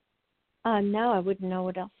 No, I wouldn't know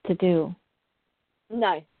what else to do.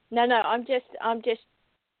 No. I'm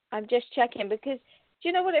just checking, because do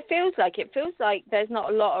you know what it feels like? It feels like there's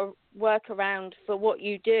not a lot of work around for what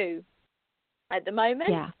you do at the moment.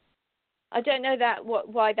 Yeah. I don't know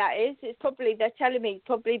why that is. It's probably, they're telling me,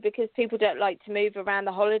 probably because people don't like to move around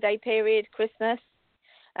the holiday period, Christmas.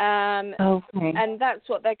 Okay. And that's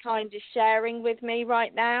what they're kind of sharing with me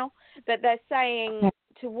right now. But they're saying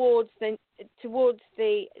towards the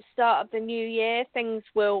start of the new year, things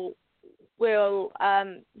will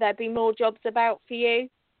there'll be more jobs about for you.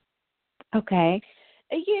 Okay.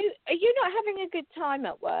 Are you not having a good time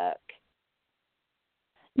at work?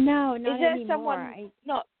 No, not Is there anymore. someone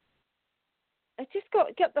not? I just got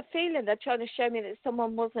the feeling they're trying to show me that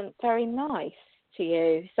someone wasn't very nice to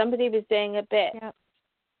you. Somebody was being a bit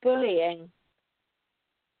bullying.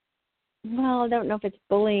 Well, I don't know if it's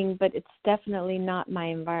bullying, but it's definitely not my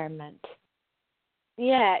environment.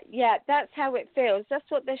 Yeah, that's how it feels. That's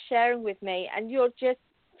what they're sharing with me, and you're just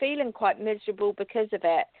feeling quite miserable because of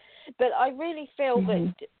it. But I really feel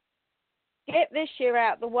that get this year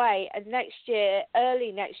out of the way, and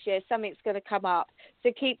early next year, something's going to come up.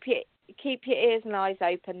 So keep your ears and eyes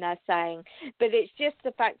open, they're saying. But it's just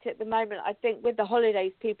the fact at the moment, I think with the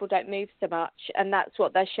holidays, people don't move so much, and that's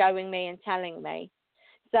what they're showing me and telling me.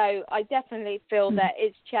 So I definitely feel that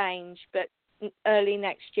it's changed, but early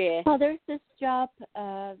next year. Well, there's this job,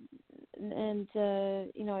 and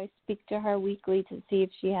I speak to her weekly to see if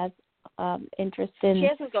she has interest in. She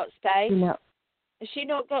hasn't got space. No. Has she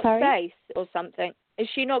not got Sorry? space or something? Has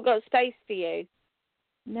she not got space for you?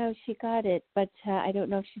 No, she got it, but I don't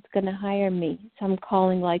know if she's going to hire me. So I'm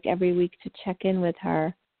calling like every week to check in with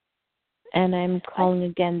her. and I'm calling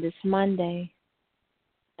again this Monday.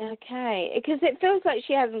 Okay, because it feels like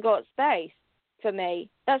she hasn't got space for me.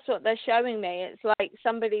 That's what they're showing me. It's like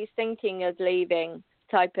somebody's thinking of leaving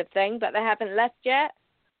type of thing, but they haven't left yet.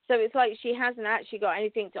 So it's like she hasn't actually got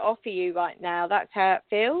anything to offer you right now. That's how it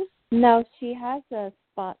feels. No, she has a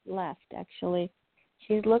spot left, actually.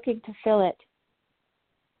 She's looking to fill it.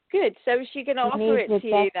 Good. So is she going to offer it to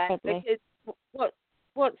you then? Desperately. Because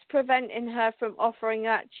what's preventing her from offering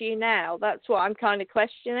that to you now? That's what I'm kind of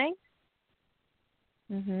questioning.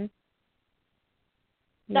 Mhm.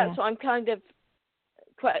 That's what I'm kind of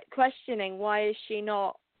questioning. Why is she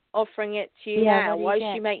not offering it to you now? Why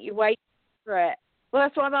does she make you wait for it? Well,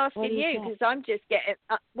 that's what I'm asking you, because I'm just getting.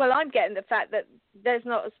 I'm getting the fact that there's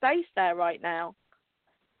not a space there right now.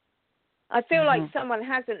 I feel like someone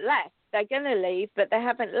hasn't left. They're going to leave, but they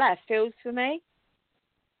haven't left. Feels for me.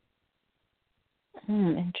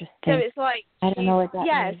 Interesting. So it's like I don't know what that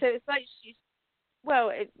means. So it's like she's.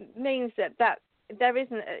 Well, it means that there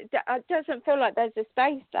isn't. It doesn't feel like there's a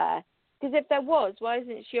space there. Because if there was, why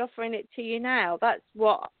isn't she offering it to you now? That's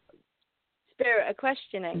what Spirit are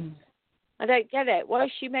questioning. I don't get it. Why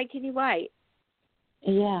is she making you wait?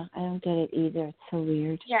 Yeah, I don't get it either. It's so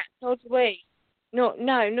weird. Yeah, nor do we. No,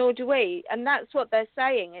 nor do we. And that's what they're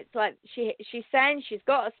saying. It's like she's saying she's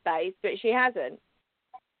got a space, but she hasn't.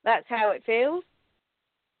 That's how it feels.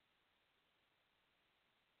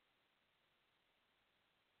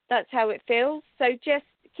 That's how it feels. So just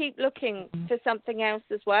keep looking for something else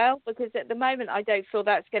as well, because at the moment I don't feel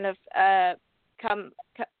that's going to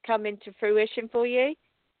come into fruition for you.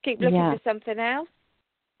 Keep looking for something else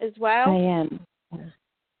as well. I am. Of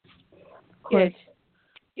course.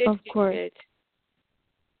 Good.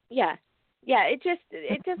 Yeah.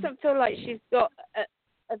 It doesn't feel like she's got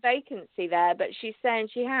a vacancy there, but she's saying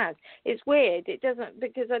she has. It's weird. It doesn't,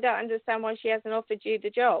 because I don't understand why she hasn't offered you the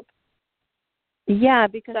job. Yeah,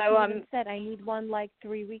 because she even said I need one like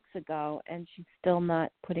 3 weeks ago, and she's still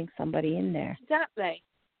not putting somebody in there. Exactly.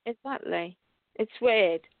 It's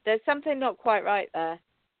weird. There's something not quite right there.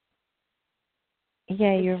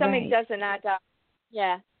 Yeah, you're something right. Something doesn't add up.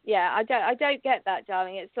 Yeah. I don't get that,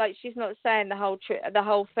 darling. It's like she's not saying the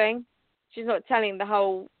whole thing. She's not telling the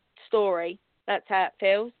whole story. That's how it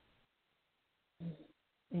feels.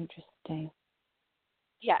 Interesting.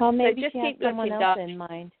 Yeah. Well, maybe so just she has keep someone looking, else darling. in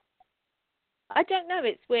mind. I don't know.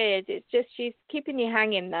 It's weird. It's just she's keeping you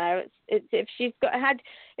hanging there. It's if she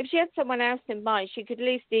had someone else in mind, she could at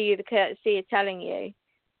least do you the courtesy of telling you.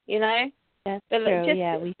 You know. That's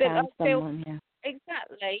true. We found someone. Yeah.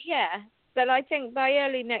 Exactly. Yeah. But I think by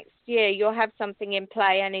early next year you'll have something in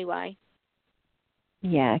play anyway.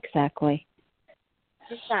 Yeah. Exactly.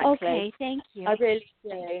 Okay. Thank you. I really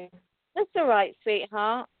do. That's all right,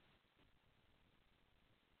 sweetheart.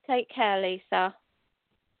 Take care, Lisa.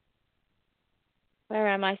 Where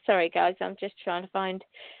am I? Sorry, guys. I'm just trying to find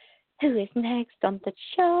who is next on the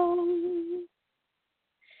show.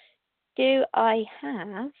 Do I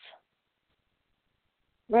have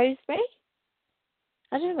Rosemary?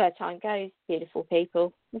 I don't know where time goes, beautiful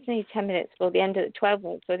people. It's only 10 minutes for the end of 12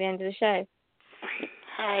 minutes for the end of the show.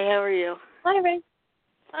 Hi, how are you? Hi, Rose.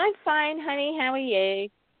 I'm fine, honey. How are you?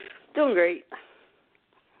 Doing great.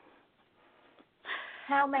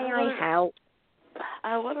 How may I help?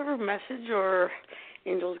 Whatever message or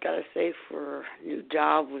Angel's got to say for a new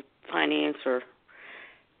job with finance or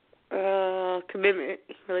commitment,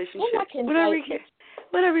 relationship,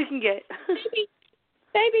 whatever you can get.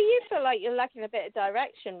 Baby, you feel like you're lacking a bit of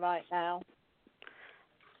direction right now.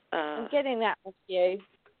 I'm getting that with you.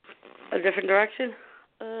 A different direction?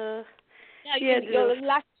 You're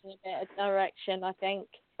lacking a bit of direction, I think,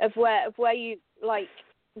 of where you like,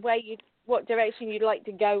 what direction you'd like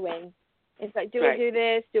to go in. It's like, do I do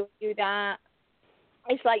this? Do I do that?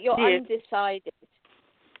 It's like you're undecided.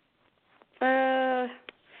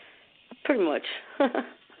 Pretty much.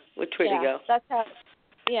 Which way to go? That's how.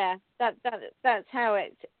 Yeah, that's how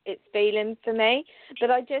it's feeling for me.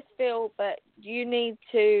 But I just feel that you need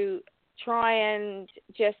to try and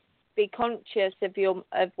just be conscious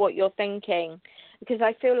of what you're thinking, because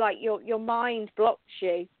I feel like your mind blocks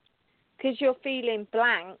you because you're feeling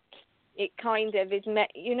blank. It kind of is,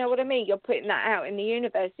 you know what I mean? You're putting that out in the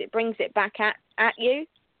universe. It brings it back at you.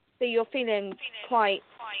 So you're feeling quite,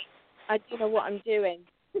 I don't know what I'm doing.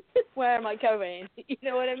 Where am I going? You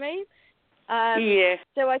know what I mean?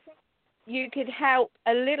 So I think you could help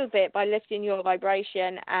a little bit by lifting your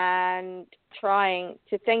vibration and trying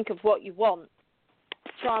to think of what you want.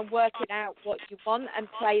 Try and work it out what you want and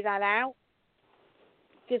play that out.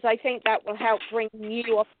 Because I think that will help bring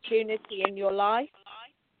new opportunity in your life.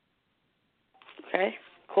 Okay,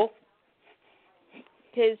 cool.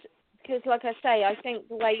 Because because, like I say, I think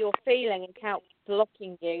the way you're feeling is how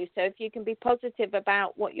blocking you. So if you can be positive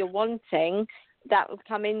about what you're wanting, that will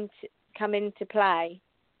come into play.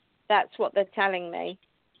 That's what they're telling me.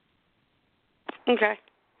 Okay.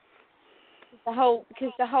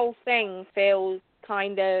 Because the whole thing feels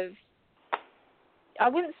kind of, I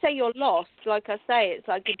wouldn't say you're lost. Like I say, it's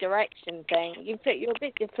like a direction thing. You're a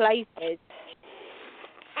bit deflated.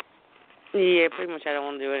 Yeah, pretty much I don't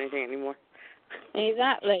want to do anything anymore.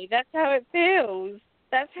 Exactly. That's how it feels.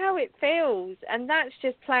 That's how it feels. And that's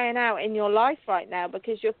just playing out in your life right now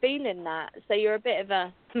because you're feeling that. So you're a bit of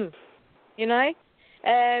a, you know?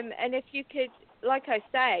 And if you could, like I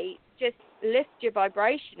say, just lift your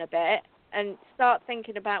vibration a bit and start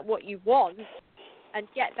thinking about what you want and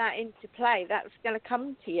get that into play, that's going to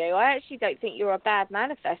come to you. I actually don't think you're a bad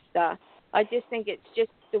manifester. I just think it's just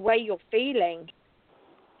the way you're feeling.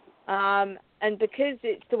 And because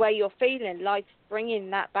it's the way you're feeling, life's bringing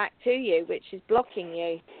that back to you, which is blocking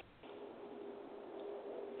you.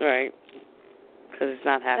 Right. Because it's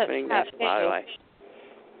not happening. That's why.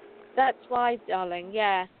 That's why, darling.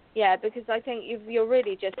 Yeah, because I think you're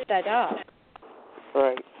really just fed up.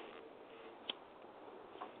 Right.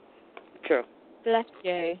 True. Bless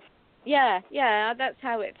you. Yeah, that's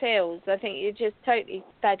how it feels. I think you're just totally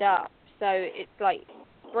fed up. So it's like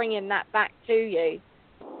bringing that back to you.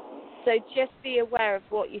 So just be aware of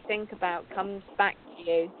what you think about comes back to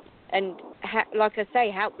you. And like I say,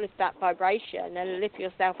 help lift that vibration and lift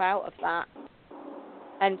yourself out of that.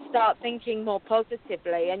 And start thinking more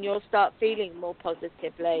positively, and you'll start feeling more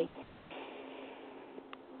positively.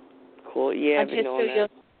 Cool. Yeah, I've been doing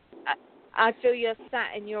that. I feel you're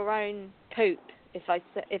sat in your own poop, if I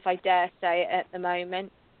dare say it at the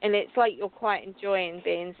moment, and it's like you're quite enjoying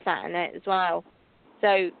being sat in it as well.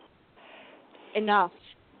 So enough,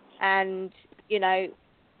 and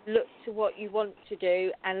look to what you want to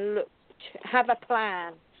do, and have a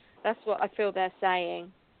plan. That's what I feel they're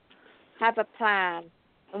saying. Have a plan.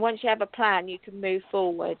 And once you have a plan, you can move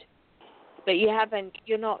forward. But you haven't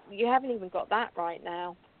even got that right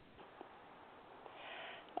now.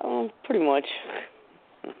 Pretty much.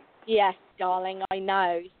 Yes, darling, I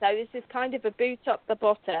know. So this is kind of a boot up the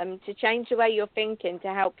bottom to change the way you're thinking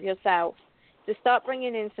to help yourself. To start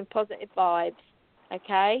bringing in some positive vibes,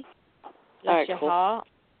 okay? Bless your heart.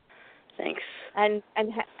 Thanks. And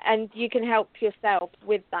you can help yourself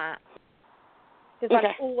with that. Because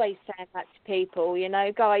I'm always saying that to people,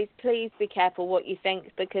 guys, please be careful what you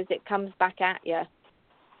think because it comes back at you.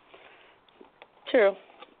 True.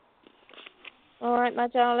 All right, my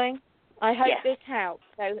darling. I hope this helps.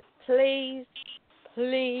 So please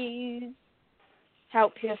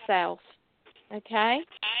help yourself. Okay?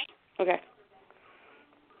 Okay.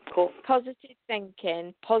 Cool. Positive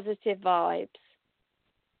thinking, positive vibes.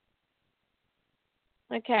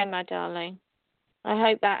 Okay, my darling. I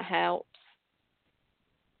hope that helps.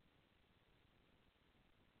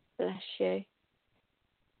 Bless you.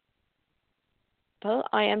 Well,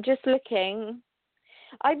 I am just looking.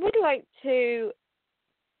 I would like to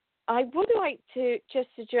just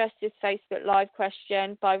address this Facebook Live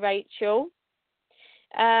question by Rachel.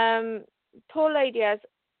 Poor lady has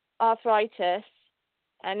arthritis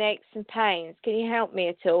and aches and pains. Can you help me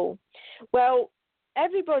at all? Well,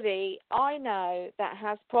 everybody I know that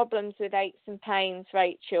has problems with aches and pains,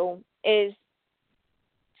 Rachel, is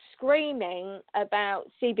screaming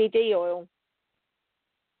about CBD oil.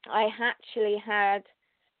 I actually had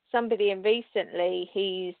somebody in recently,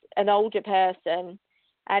 he's an older person,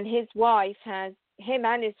 and him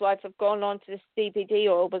and his wife have gone on to the CBD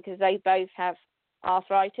oil because they both have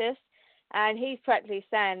arthritis, and he's practically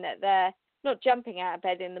saying that they're not jumping out of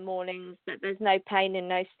bed in the mornings, that there's no pain and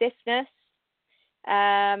no stiffness.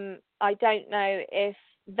 I don't know if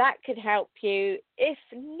that could help you. If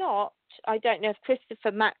not, I don't know if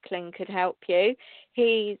Christopher Macklin could help you.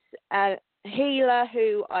 He's a healer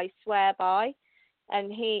who I swear by,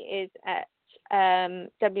 and he is at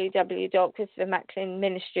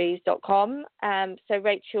www.christophermacklinministries.com. So,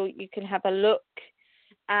 Rachel, you can have a look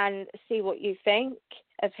and see what you think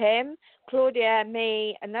of him. Claudia,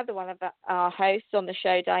 me, another one of our hosts on the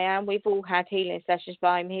show, Diane, we've all had healing sessions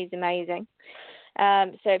by him. He's amazing.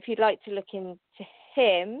 So if you'd like to look into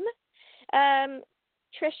him.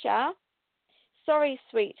 Trisha, sorry,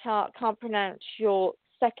 sweetheart, can't pronounce your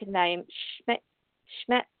second name.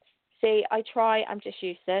 Schmetz. See, I try. I'm just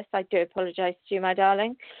useless. I do apologise to you, my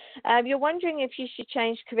darling. You're wondering if you should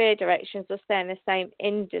change career directions or stay in the same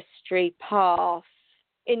industry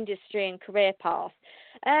and career path.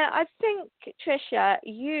 I think, Trisha,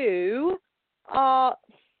 you are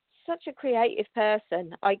such a creative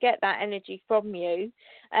person. I get that energy from you.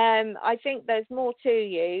 I think there's more to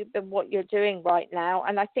you than what you're doing right now,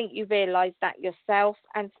 and I think you realise that yourself.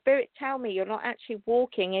 And Spirit tell me you're not actually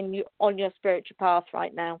walking on your spiritual path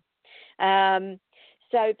right now.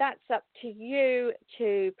 So that's up to you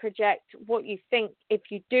to project what you think, if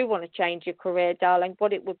you do want to change your career, darling,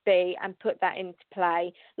 what it would be, and put that into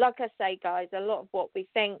play. Like I say, guys, a lot of what we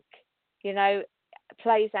think,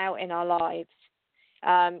 plays out in our lives.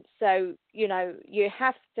 So, you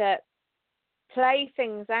have to play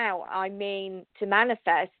things out. I mean, to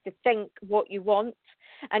manifest, to think what you want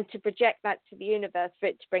and to project that to the universe for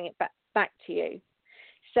it to bring it back to you.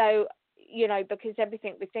 So, because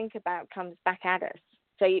everything we think about comes back at us.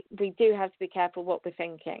 So we do have to be careful what we're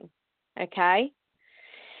thinking. Okay?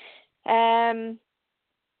 I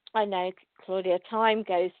know, Claudia, time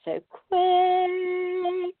goes so quick.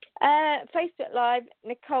 Facebook Live,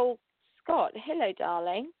 Nicole Scott. Hello,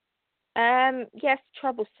 darling. Yes,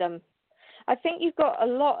 troublesome. I think you've got a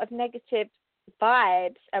lot of negative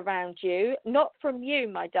vibes around you, not from you,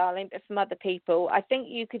 my darling, but from other people. I think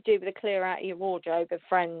you could do with a clear out of your wardrobe of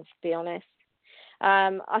friends, to be honest.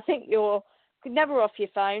 I think you're never off your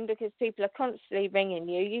phone because people are constantly ringing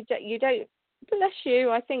you. You don't, bless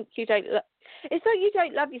you, I think you don't, it's like you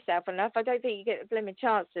don't love yourself enough. I don't think you get a blooming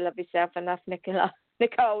chance to love yourself enough,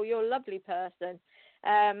 Nicole, you're a lovely person.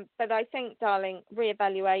 But I think, darling,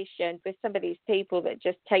 reevaluation with some of these people that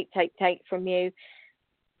just take from you,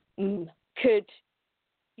 you could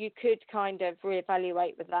kind of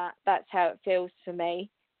reevaluate with that. That's how it feels for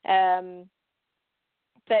me. But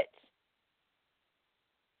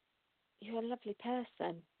you're a lovely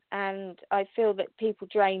person, and I feel that people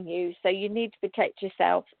drain you, so you need to protect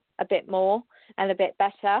yourself a bit more and a bit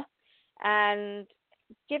better, and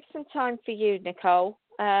give some time for you, Nicole.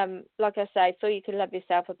 Like I say, I feel you can love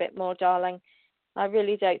yourself a bit more, darling. I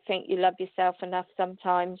really don't think you love yourself enough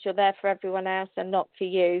sometimes. You're there for everyone else and not for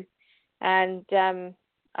you, and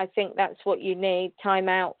I think that's what you need, time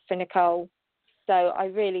out for Nicole. So I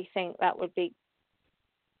really think that would be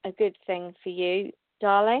a good thing for you,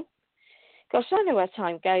 darling. Gosh, I know where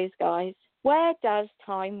time goes, guys. Where does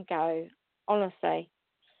time go? Honestly.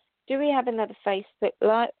 Do we have another Facebook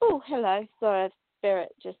Live? Oh, hello. Sorry,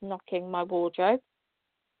 Spirit just knocking my wardrobe,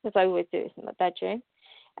 because I always do this in my bedroom.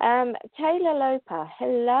 Taylor Loper.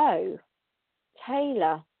 Hello.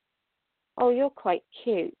 Taylor. Oh, you're quite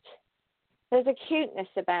cute. There's a cuteness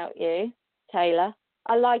about you, Taylor.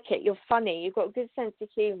 I like it. You're funny. You've got a good sense of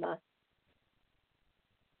humour.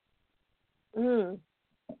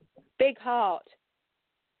 Big heart.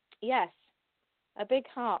 Yes, a big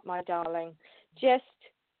heart, my darling. Just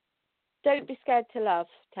don't be scared to love,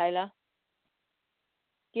 Taylor.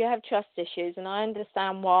 You have trust issues, and I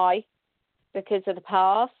understand why, because of the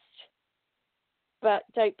past. But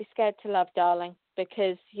don't be scared to love, darling,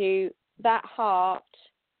 because that heart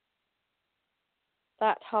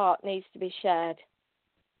needs to be shared.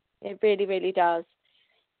 It really, really does.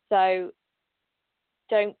 So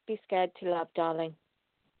don't be scared to love, darling.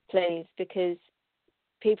 Please, because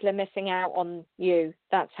people are missing out on you.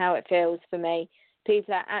 That's how it feels for me.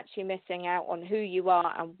 People are actually missing out on who you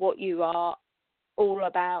are and what you are all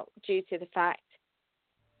about due to the fact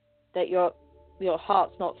that your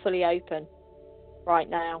heart's not fully open right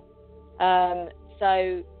now.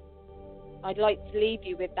 So I'd like to leave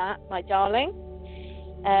you with that, my darling.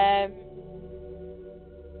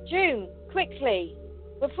 June, quickly,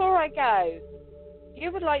 before I go, you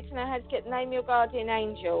would like to know how to get the name of your guardian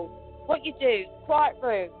angel. What you do, quiet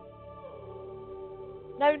room,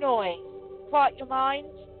 no noise, quiet your mind,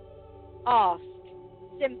 ask,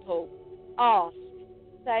 simple, ask.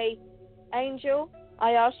 Say, angel,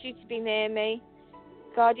 I ask you to be near me.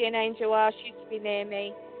 Guardian angel, I ask you to be near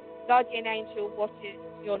me. Guardian angel, what is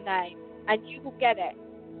your name? And you will get it.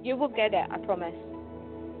 You will get it, I promise.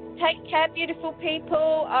 Take care, beautiful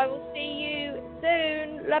people. I will see you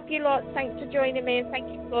soon. Love you lots. Thanks for joining me, and thank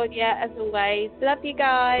you, Claudia, as always. Love you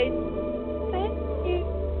guys. Thank you.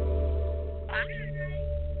 Bye.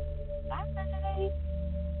 Bye.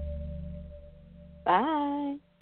 Bye.